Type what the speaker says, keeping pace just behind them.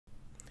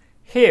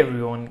Hey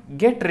everyone,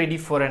 get ready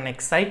for an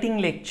exciting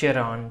lecture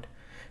on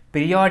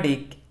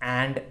periodic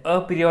and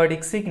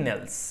aperiodic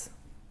signals.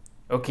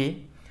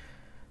 Okay,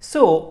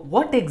 so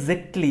what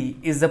exactly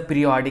is a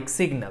periodic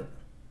signal?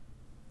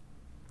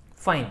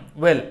 Fine,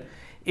 well,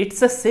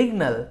 it's a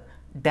signal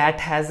that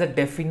has a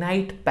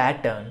definite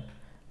pattern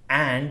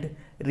and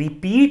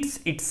repeats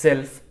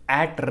itself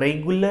at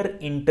regular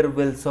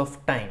intervals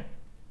of time.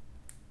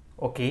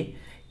 Okay,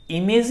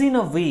 imagine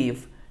a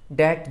wave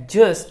that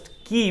just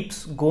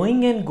keeps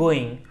going and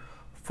going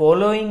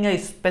following a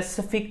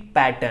specific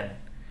pattern.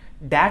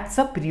 That's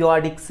a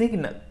periodic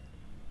signal.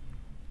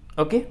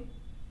 Okay,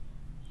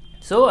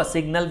 so a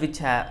signal which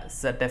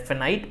has a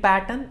definite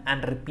pattern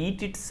and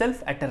repeat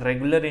itself at a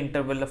regular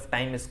interval of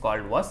time is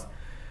called was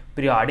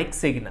periodic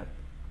signal.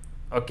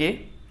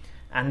 Okay,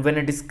 and when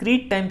a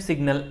discrete time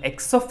signal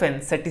x of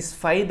n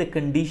satisfy the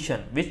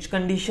condition, which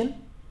condition?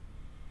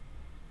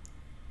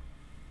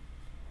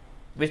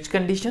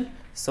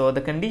 So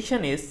the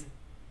condition is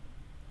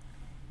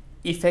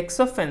if x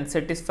of n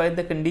satisfies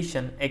the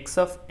condition x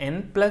of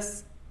n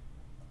plus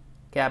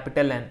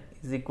capital N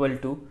is equal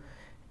to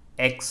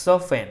x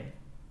of n,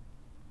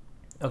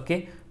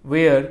 okay,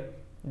 where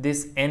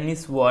this n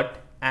is what?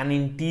 An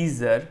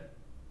integer,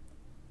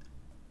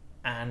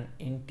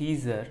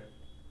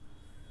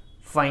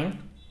 fine,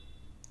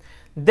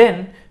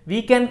 then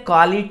we can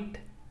call it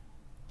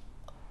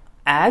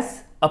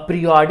as a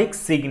periodic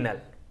signal,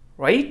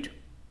 right?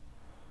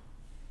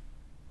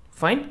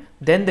 Fine,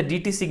 then the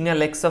dt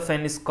signal x of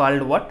n is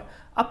called what?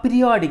 A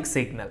periodic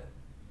signal.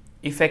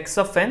 If x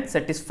of n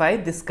satisfy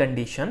this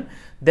condition,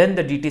 then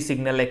the dt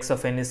signal x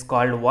of n is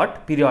called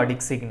what?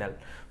 Periodic signal,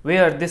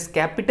 where this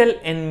capital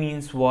N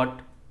means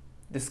what?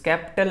 This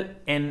capital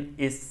N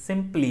is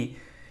simply,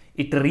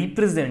 it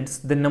represents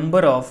the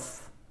number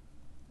of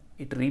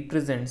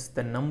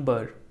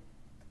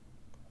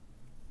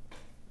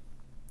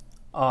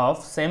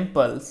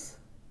samples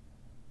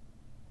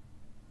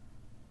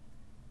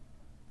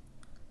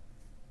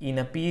in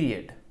a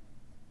period,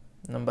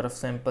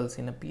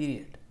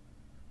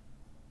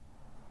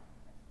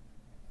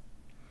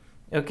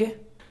 okay,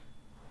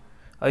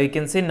 or you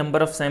can say number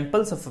of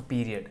samples of a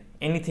period,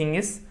 anything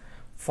is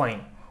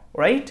fine,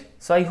 right?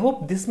 So I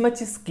hope this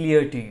much is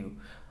clear to you.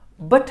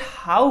 But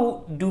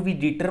how do we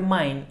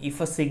determine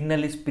if a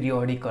signal is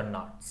periodic or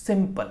not?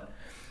 Simple,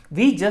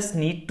 we just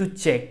need to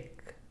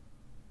check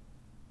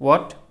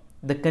what?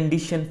 The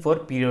condition for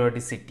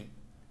periodicity.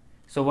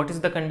 So what is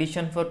the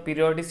condition for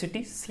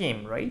periodicity?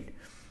 Same, right?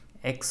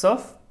 X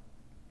of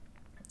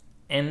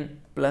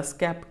n plus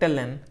capital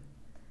N,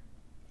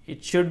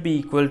 it should be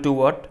equal to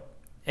what?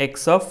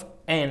 X of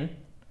n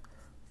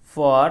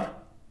for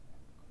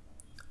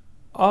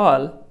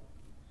all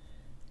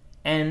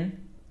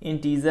n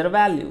integer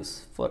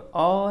values,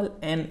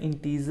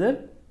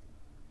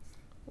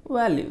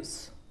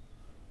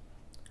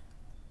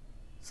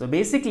 So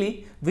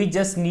basically we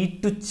just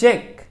need to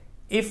check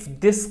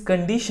if this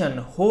condition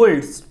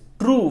holds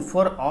true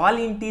for all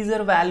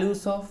integer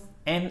values of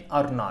n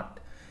or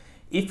not.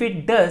 If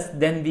it does,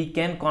 then we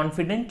can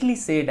confidently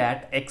say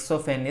that x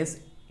of n is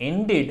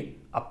indeed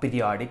a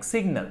periodic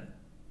signal.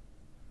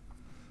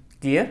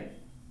 Clear?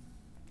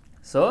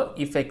 So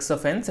if x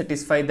of n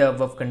satisfy the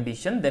above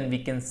condition, then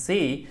we can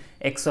say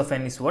x of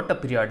n is what? A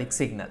periodic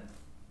signal.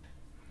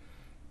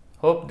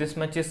 Hope this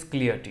much is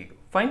clear to you.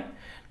 Fine.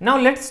 Now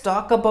let's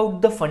talk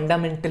about the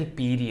fundamental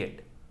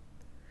period.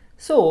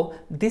 So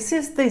this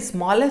is the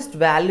smallest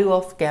value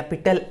of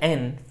capital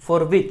N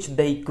for which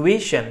the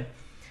equation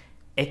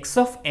x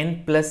of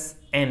n plus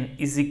n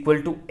is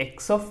equal to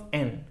x of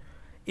n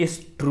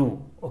is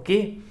true.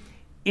 Okay,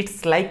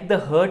 it's like the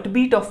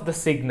heartbeat of the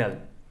signal,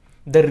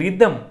 the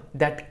rhythm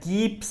that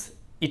keeps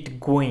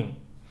it going,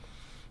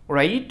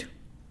 right?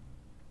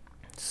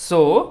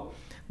 So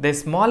the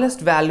smallest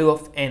value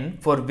of n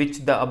for which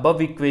the above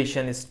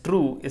equation is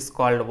true is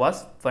called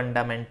was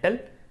fundamental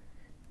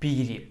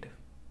period.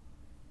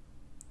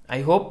 I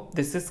hope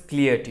this is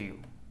clear to you.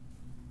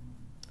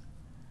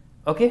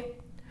 Okay,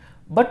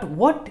 but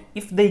what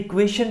if the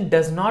equation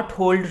does not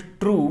hold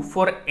true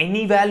for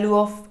any value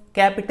of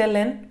capital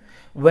N?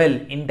 Well,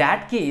 in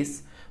that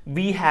case,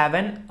 we have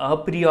an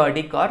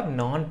aperiodic or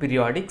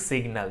non-periodic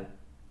signal.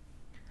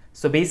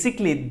 So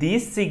basically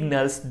these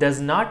signals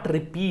does not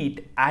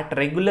repeat at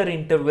regular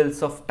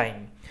intervals of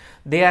time.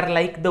 They are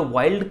like the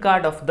wild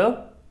card of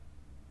the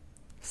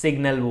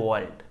signal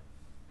world.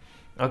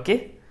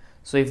 Okay.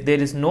 So if there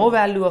is no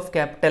value of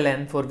capital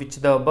N for which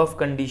the above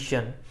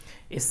condition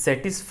is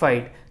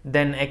satisfied,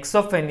 then x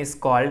of n is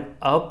called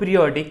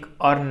aperiodic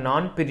or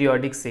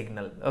non-periodic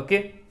signal.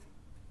 Okay.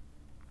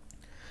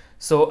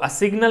 So a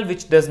signal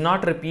which does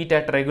not repeat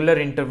at regular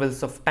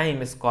intervals of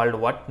time is called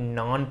what?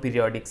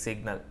 Non-periodic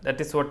signal.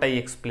 That is what I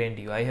explained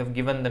to you. I have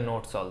given the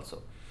notes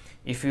also.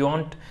 If you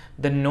want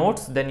the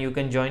notes, then you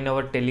can join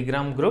our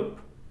Telegram group.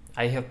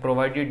 I have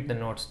provided the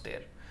notes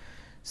there.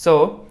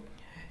 So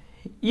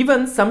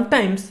even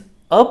sometimes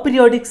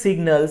aperiodic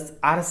signals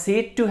are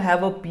said to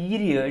have a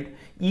period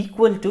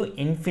equal to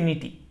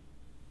infinity.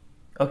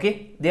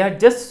 Okay, they are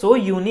just so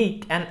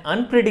unique and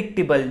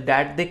unpredictable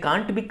that they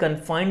can't be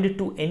confined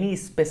to any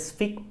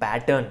specific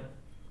pattern.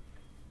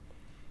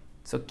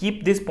 So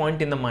keep this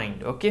point in the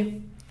mind.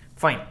 Okay,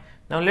 fine.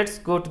 Now let's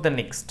go to the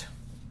next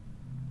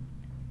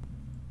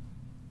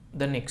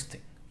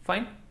thing.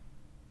 Fine.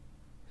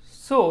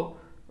 So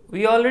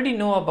we already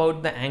know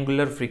about the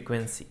angular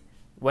frequency.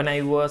 When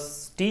I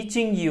was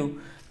teaching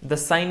you the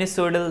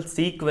sinusoidal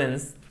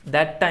sequence,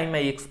 that time I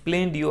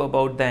explained you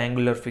about the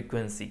angular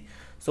frequency.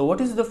 So what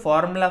is the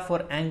formula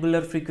for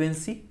angular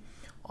frequency?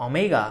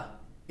 Omega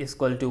is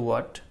equal to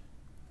what?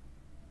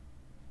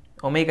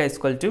 Omega is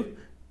equal to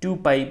 2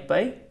 pi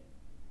by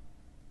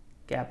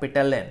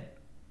capital N.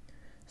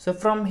 So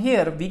from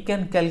here we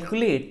can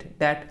calculate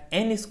that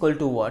N is equal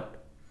to what?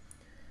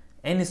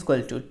 N is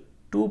equal to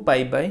 2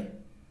 pi by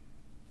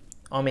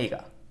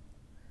omega.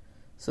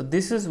 So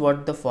this is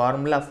what the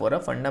formula for a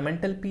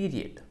fundamental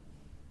period.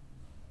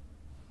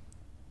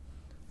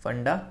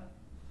 Fundamental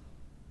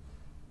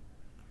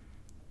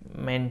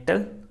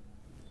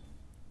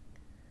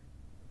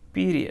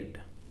period.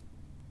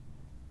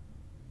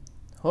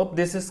 Hope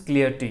this is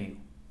clear to you.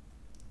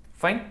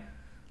 Fine.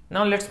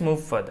 Now let's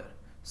move further.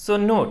 So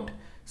note,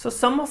 so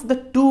sum of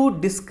the two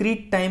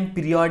discrete time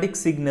periodic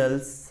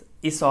signals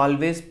is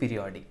always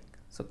periodic.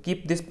 So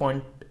keep this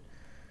point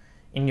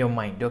in your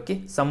mind.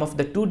 Okay, sum of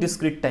the two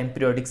discrete time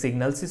periodic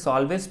signals is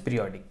always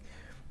periodic.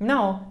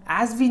 Now,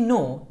 as we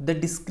know, the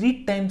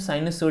discrete time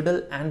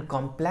sinusoidal and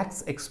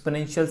complex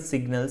exponential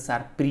signals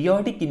are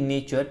periodic in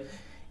nature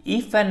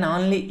if and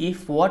only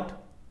if what?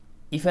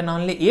 If and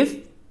only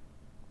if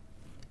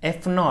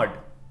f naught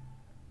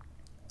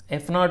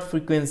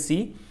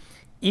frequency,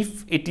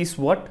 if it is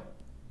what?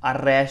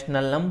 A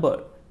rational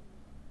number.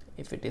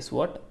 If it is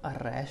what? A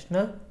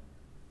rational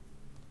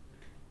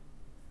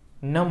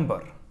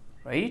number,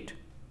 right?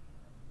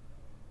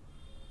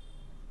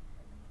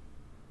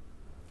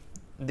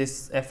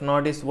 This f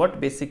naught is what?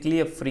 Basically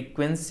a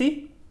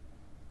frequency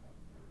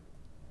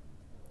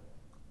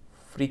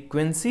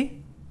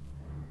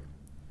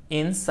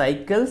in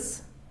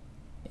cycles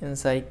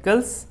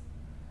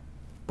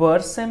per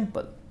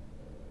sample.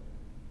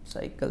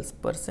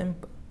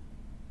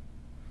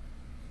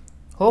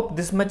 Hope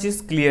this much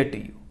is clear to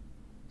you.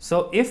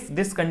 So if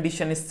this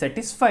condition is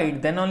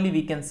satisfied, then only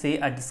we can say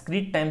a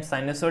discrete time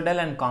sinusoidal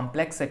and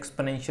complex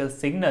exponential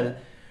signal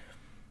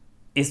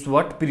is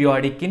what?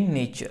 Periodic in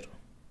nature.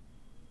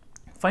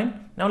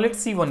 Fine. Now let's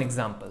see one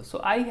example.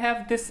 So I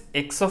have this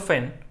x of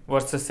n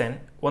versus n,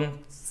 one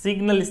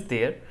signal is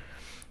there.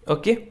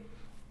 Okay.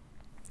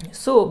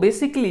 So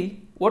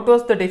basically, what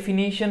was the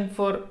definition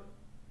for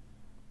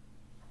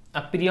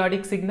a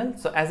periodic signal?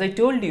 So as I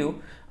told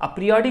you, a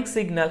periodic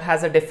signal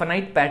has a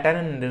definite pattern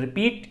and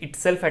repeat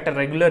itself at a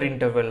regular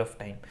interval of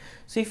time.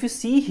 So if you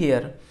see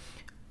here,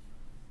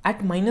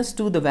 at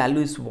 -2 the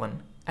value is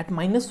 1. At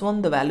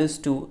 -1 the value is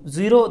 2,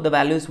 0 the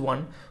value is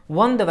 1,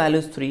 1 the value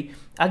is 3.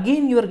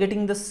 Again you are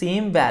getting the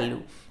same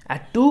value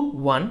at 2,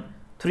 1,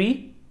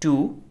 3,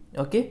 2,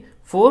 okay,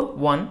 4,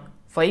 1,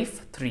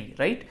 5, 3,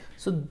 right?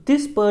 So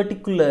this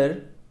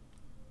particular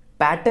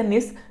pattern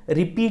is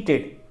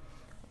repeated,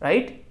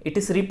 right? It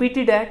is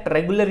repeated at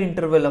regular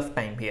interval of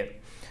time here.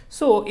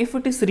 So if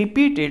it is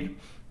repeated,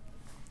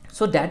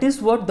 so that is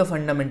what the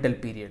fundamental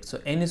period. So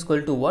n is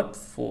equal to what?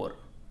 4.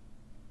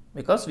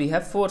 Because we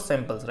have 4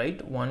 samples,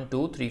 right? 1,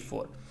 2, 3,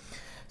 4.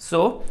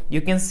 So you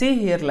can say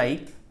here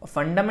like a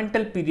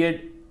fundamental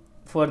period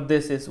for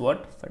this is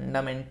what?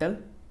 Fundamental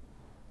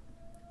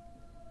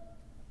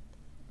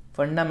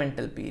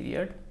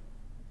period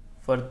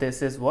for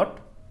this is what?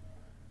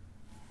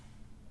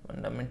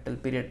 Fundamental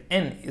period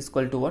n is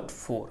equal to what?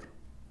 4.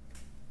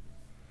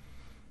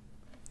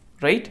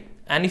 Right?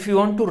 And if you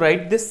want to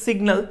write this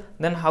signal,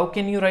 then how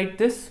can you write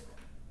this?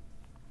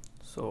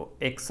 So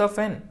x of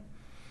n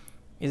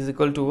is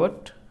equal to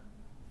what?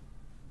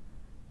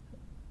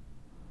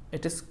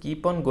 It is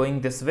keep on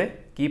going this way,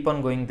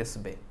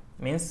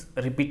 means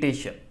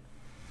repetition,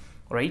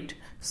 right?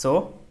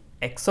 So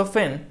x of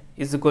n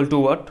is equal to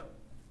what?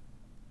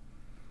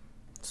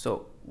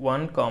 So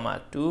 1,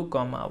 2,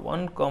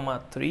 1,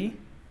 3,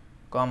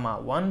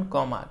 1,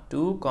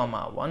 2,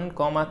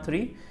 1,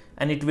 3,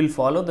 and it will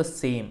follow the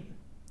same.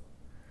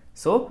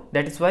 So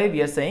that is why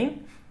we are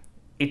saying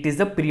it is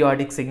a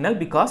periodic signal,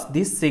 because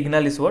this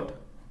signal is what?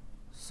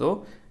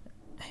 So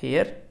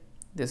here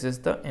this is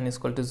the n is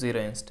equal to 0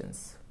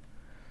 instance.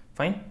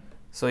 Fine.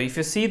 So if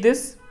you see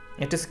this,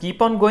 it is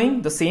keep on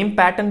going, the same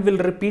pattern will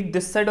repeat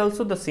this side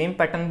also, the same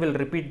pattern will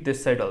repeat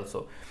this side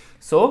also.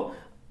 So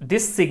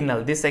this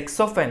signal, this x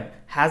of n,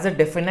 has a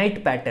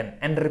definite pattern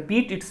and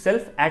repeat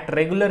itself at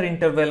regular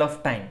interval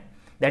of time.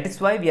 That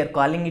is why we are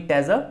calling it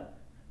as a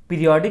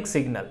periodic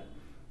signal.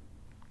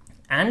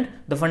 And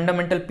the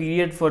fundamental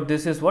period for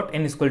this is what?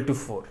 N is equal to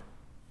 4.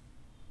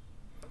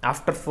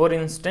 After 4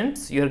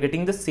 instants, you are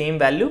getting the same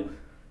value.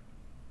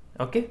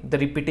 Okay, the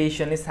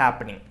repetition is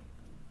happening.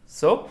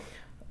 So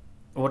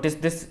what is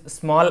this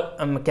small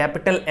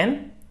capital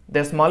N?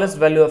 The smallest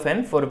value of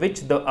n, for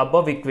which the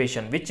above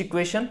equation, which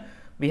equation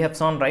we have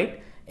shown,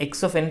 right?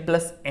 X of n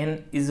plus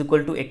n is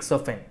equal to x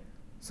of n.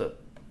 So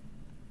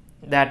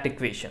that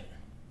equation,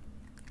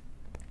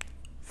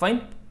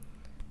 fine,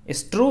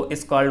 is true,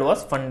 is called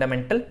was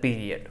fundamental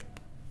period.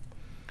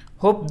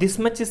 Hope this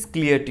much is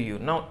clear to you.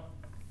 Now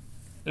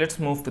let's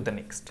move to the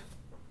next.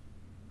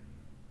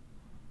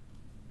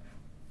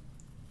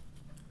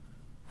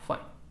 Fine.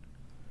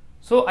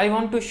 So I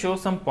want to show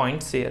some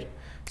points here.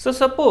 So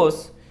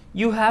suppose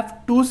you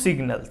have two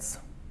signals,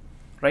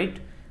 right?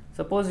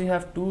 Suppose you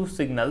have two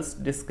signals,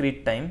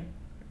 discrete time,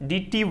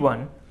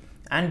 dt1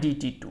 and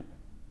dt2,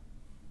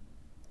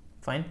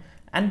 fine,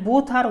 and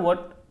both are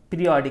what?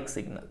 Periodic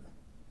signal.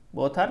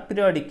 Both are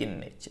periodic in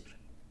nature.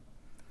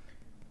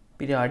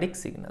 Periodic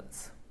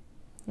signals.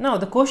 Now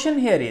the question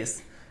here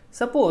is,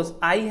 suppose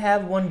I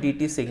have one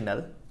dt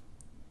signal,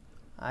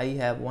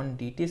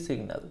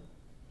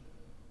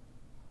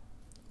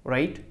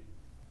 right,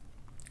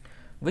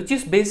 which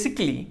is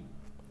basically,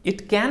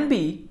 it can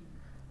be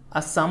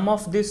a sum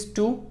of these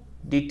two,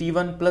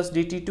 dt1 plus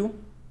dt2,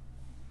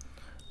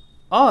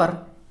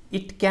 or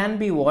it can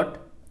be what?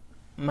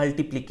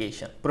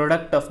 Multiplication,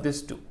 product of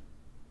these two,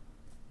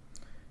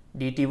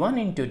 dt1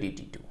 into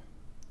dt2.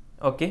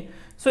 Okay,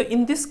 so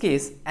in this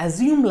case,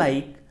 assume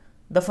like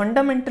the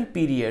fundamental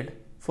period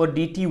for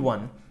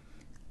dt1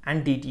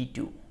 and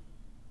dt2.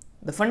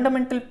 The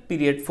fundamental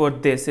period for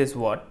this is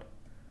what?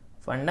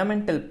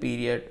 Fundamental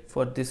period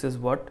for this is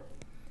what?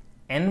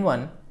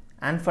 N1,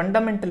 and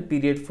fundamental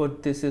period for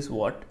this is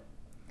what?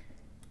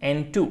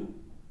 N2.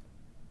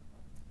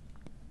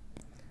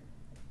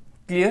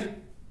 Clear?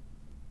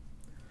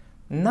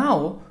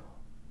 Now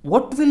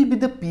what will be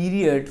the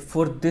period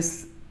for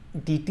this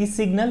dt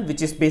signal,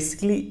 which is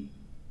basically,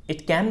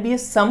 it can be a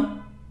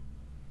sum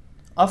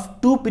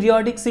of two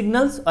periodic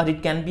signals, or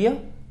it can be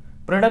a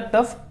product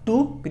of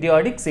two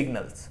periodic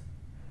signals,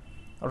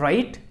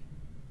 right?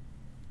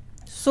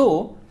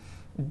 So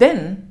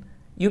then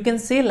you can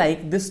say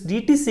like this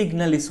dt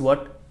signal is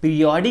what?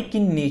 Periodic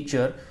in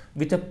nature,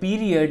 with a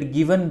period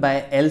given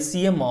by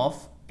LCM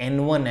of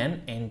N1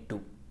 and N2.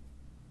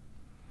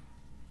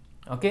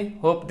 Okay,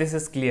 hope this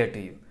is clear to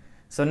you.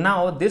 So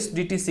now this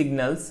dt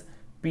signals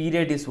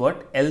period is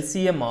what?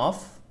 LCM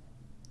of,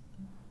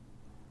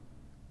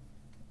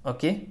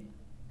 okay,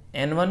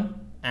 N1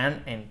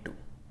 and N2.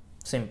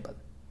 Simple.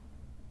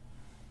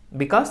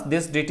 Because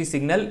this dt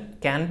signal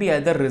can be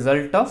either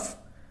result of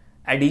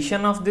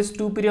addition of this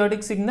two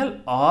periodic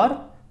signal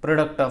or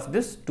product of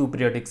this two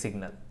periodic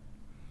signal.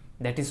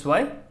 That is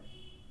why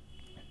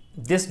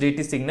this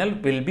dt signal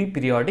will be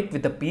periodic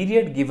with a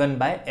period given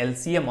by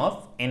LCM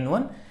of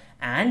N1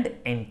 and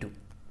N2.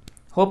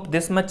 Hope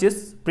this much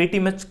is pretty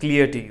much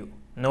clear to you.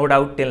 No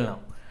doubt till now,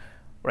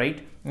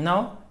 right?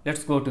 Now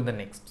let's go to the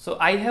next. So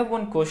I have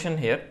one question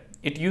here.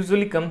 It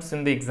usually comes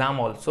in the exam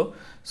also.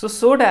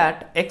 So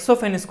that x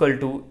of n is equal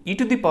to e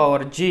to the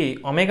power j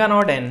omega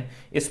naught n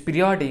is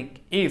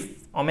periodic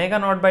if omega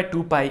naught by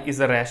 2 pi is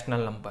a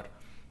rational number.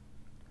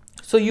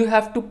 So you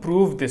have to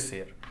prove this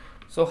here.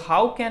 So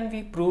how can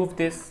we prove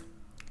this?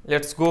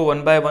 Let's go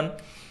one by one.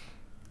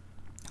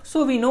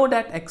 So we know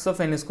that x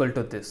of n is equal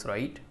to this,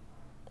 right?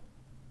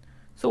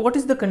 So what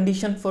is the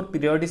condition for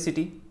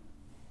periodicity?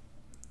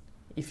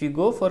 If you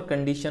go for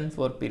condition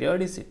for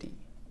periodicity,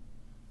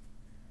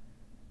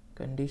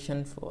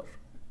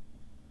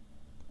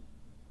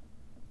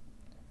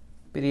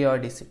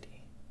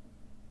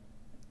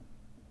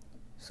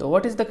 so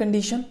what is the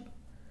condition?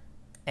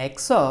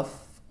 X of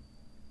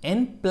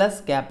n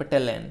plus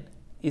capital N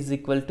is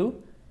equal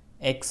to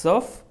x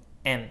of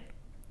n.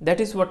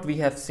 That is what we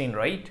have seen,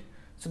 right?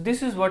 So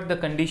this is what the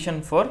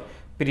condition for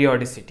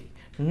periodicity.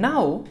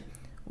 Now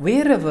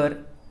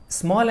wherever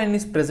small n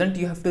is present,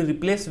 you have to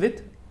replace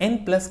with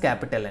n plus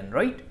capital N,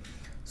 right?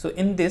 So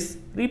in this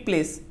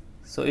replace,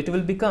 so it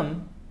will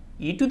become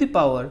e to the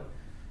power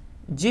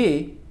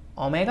j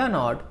omega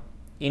naught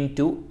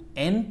into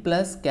n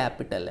plus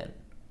capital N,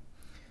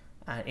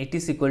 and it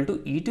is equal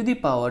to e to the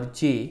power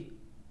j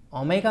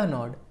omega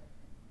naught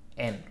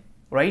n,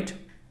 right?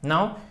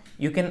 Now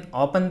you can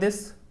open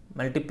this,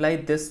 multiply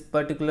this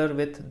particular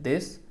with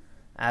this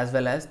as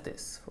well as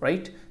this,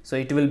 right? So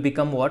it will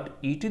become what?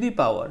 E to the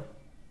power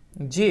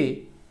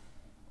j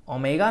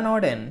omega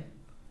naught n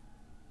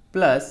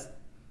plus,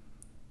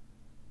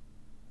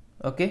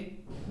 okay,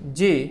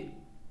 j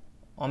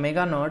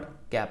omega naught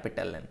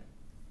capital N.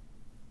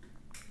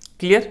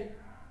 Clear?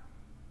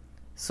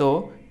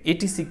 So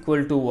it is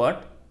equal to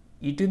what?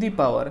 E to the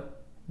power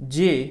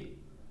j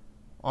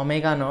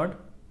omega naught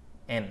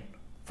n.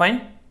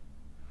 Fine.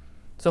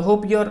 So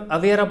hope you are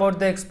aware about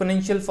the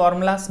exponential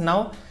formulas.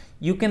 Now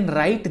you can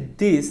write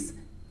this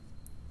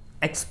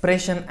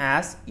expression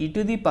as e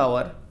to the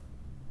power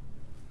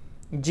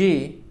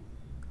j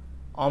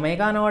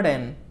omega naught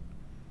n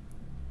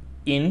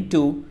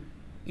into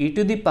e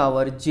to the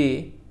power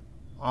j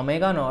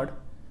omega naught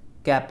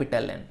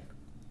capital N.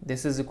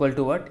 This is equal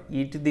to what?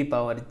 E to the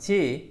power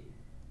j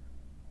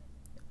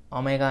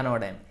omega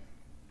naught n.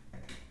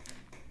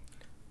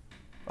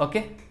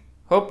 Okay,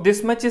 hope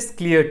this much is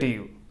clear to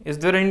you. Is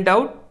there any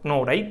doubt?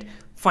 No, right?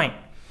 Fine.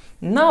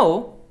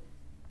 Now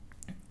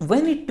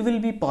when it will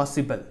be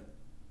possible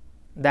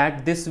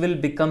that this will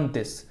become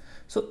this.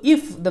 So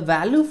if the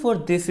value for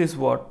this is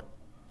what?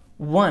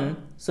 1.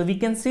 So we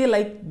can say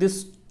like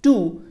this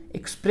two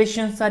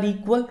expressions are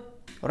equal,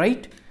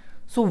 right?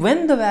 So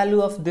when the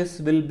value of this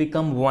will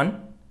become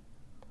 1,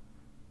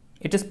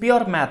 it is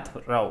pure math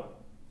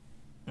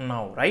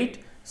now, right?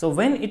 So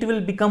when it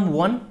will become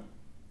 1,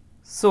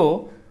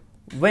 so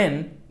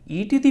when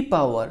e to the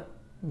power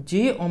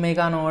j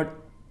omega naught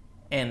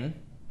n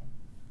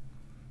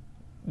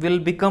will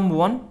become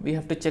 1, we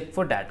have to check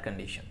for that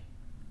condition.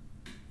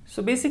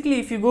 So basically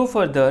if you go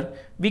further,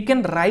 we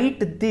can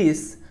write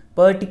this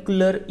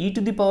particular e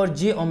to the power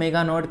j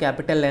omega naught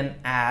capital N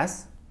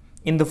as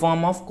in the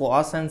form of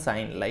cos and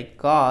sine, like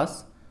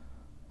cos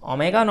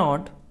omega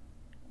naught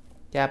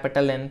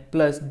capital N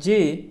plus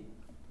j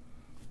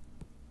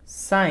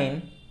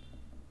sine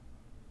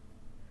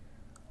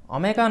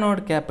omega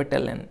naught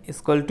capital N is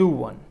equal to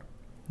 1.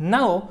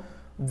 Now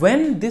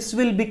when this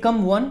will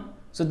become 1,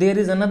 so there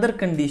is another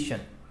condition.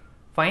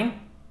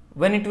 Fine.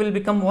 When it will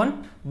become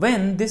 1,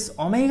 when this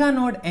omega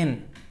naught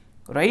n,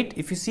 right?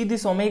 If you see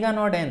this omega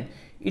naught n,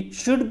 it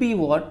should be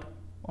what?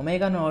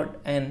 Omega naught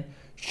n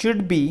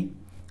should be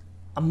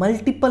a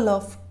multiple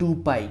of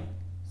 2 pi.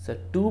 So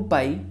 2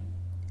 pi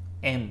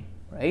m,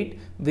 right?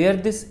 Where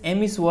this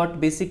m is what?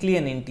 Basically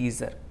an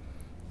integer.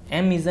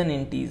 M is an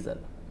integer.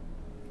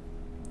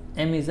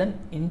 M is an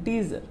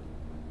integer.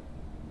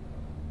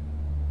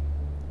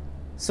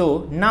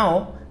 So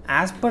now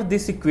as per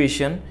this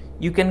equation,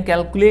 you can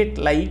calculate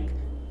like,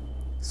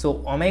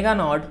 so omega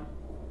naught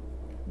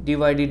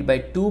divided by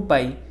 2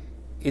 pi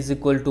is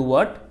equal to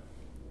what?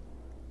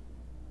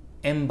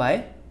 M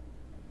by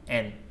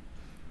n.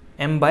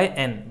 M by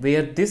n,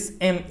 where this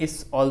m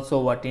is also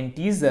what?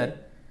 Integer,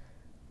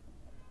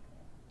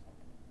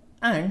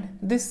 and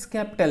this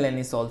capital N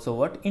is also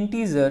what?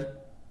 Integer.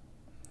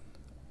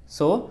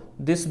 So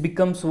this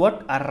becomes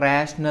what? A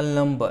rational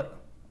number.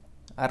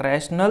 A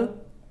rational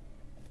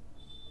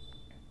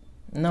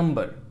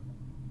number.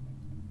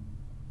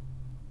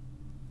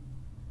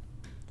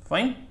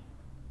 Fine.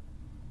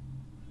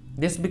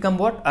 This become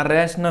what? A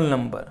rational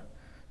number.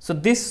 So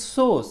this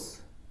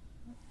shows,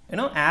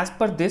 as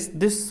per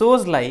this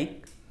shows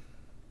like,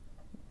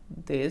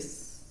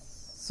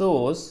 this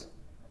shows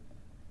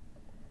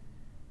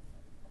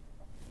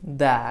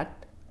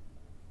that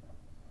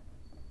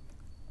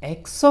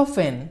x of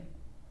n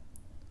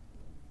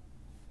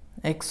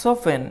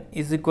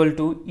is equal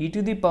to e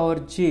to the power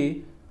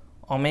j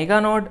omega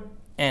naught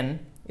n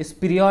is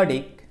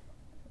periodic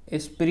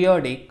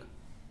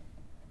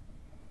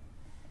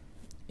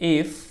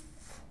if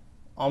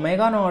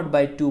omega naught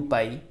by 2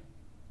 pi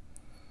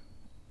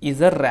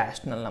is a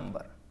rational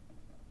number,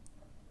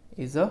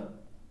 is a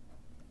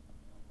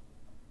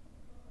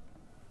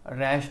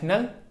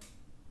rational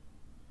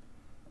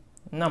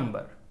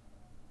number.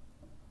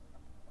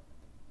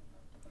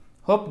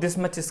 Hope this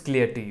much is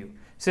clear to you.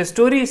 So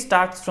story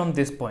starts from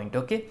this point,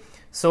 okay?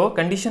 So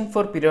condition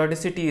for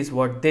periodicity is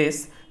what?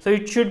 This. So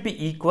it should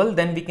be equal,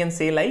 then we can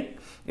say like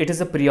it is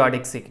a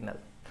periodic signal.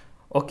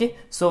 Okay,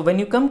 so when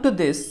you come to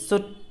this,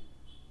 so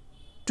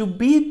to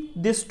be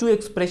this two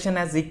expression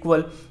as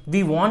equal,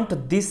 we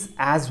want this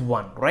as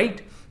 1,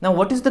 right? Now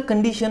what is the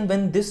condition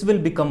when this will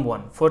become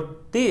 1? For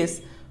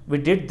this we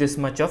did this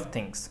much of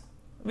things.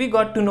 We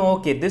got to know,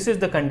 okay, this is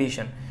the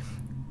condition.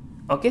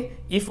 Okay,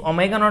 if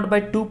omega naught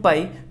by 2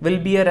 pi will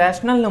be a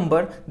rational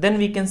number, then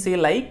we can say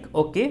like,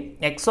 okay,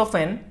 x of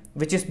n,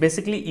 which is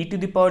basically e to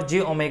the power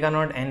j omega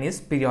naught n, is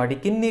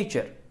periodic in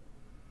nature.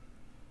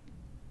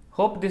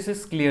 Hope this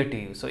is clear to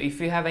you. So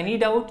if you have any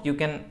doubt, you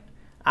can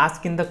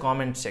ask in the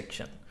comment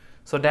section.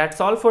 So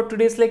that's all for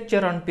today's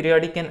lecture on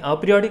periodic and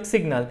aperiodic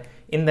signal.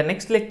 In the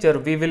next lecture,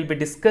 we will be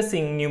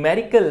discussing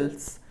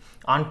numericals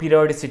on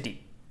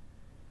periodicity.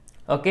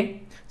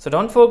 Okay, so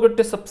don't forget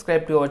to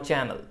subscribe to our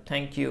channel.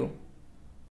 Thank you.